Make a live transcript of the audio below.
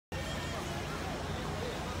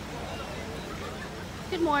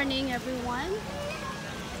Good morning, everyone.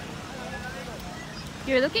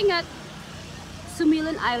 You're looking at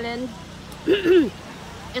Sumilon Island.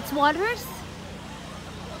 Its waters,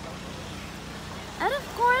 and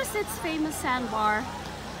of course, its famous sandbar.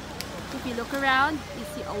 If you look around, you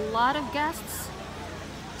see a lot of guests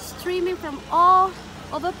streaming from all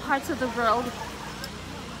over parts of the world.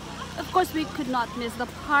 Of course, we could not miss the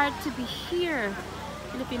part to be here.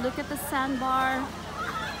 And if you look at the sandbar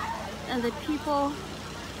and the people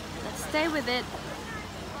that stay with it,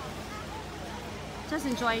 just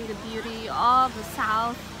enjoying the beauty of the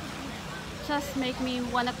south, just make me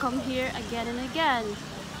want to come here again and again.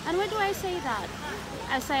 And why do I say that?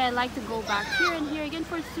 I say I like to go back here and here again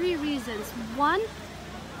for three reasons. One,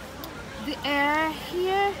 the air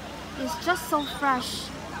here is just so fresh.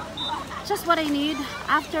 Just what I need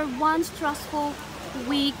after one stressful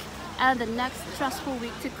week and the next stressful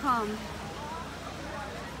week to come.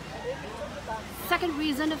 Second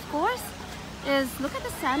reason, of course, is look at the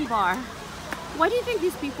sandbar. Why do you think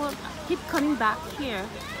these people keep coming back here?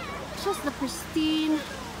 Just the pristine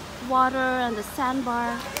water and the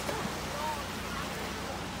sandbar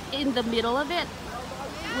in the middle of it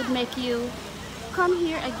would make you come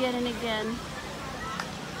here again and again.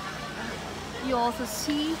 You also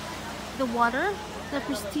see the water, the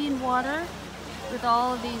pristine water, with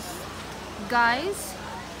all these guys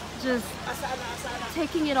just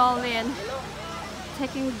taking it all in,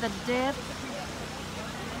 taking the dip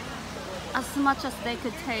as much as they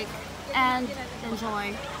could take and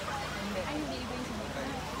enjoy.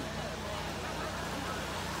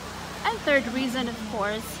 And third reason, of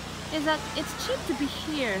course, is that it's cheap to be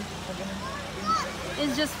here.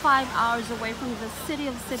 It's just 5 hours away from the city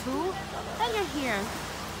of Cebu, and you're here.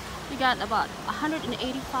 You got about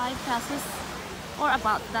 185 pesos, or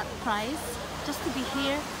about that price, just to be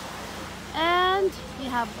here. And you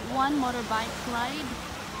have one motorbike ride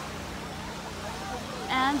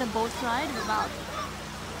and the boat ride of about,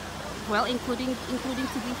 well, including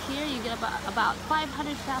to be here, you get about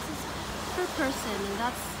 500 pesos per person, and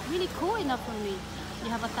that's really cool enough for me.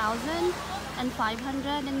 You have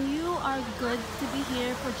 1,500 and you are good to be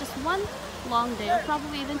here for just one long day, or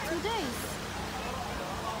probably even 2 days.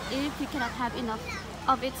 If you cannot have enough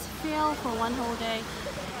of its fill for one whole day,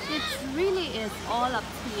 it really is all up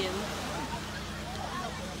to you.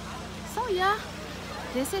 So yeah,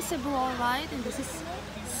 this is Cebu, alright, and this is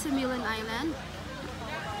Sumilon Island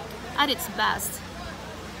at its best.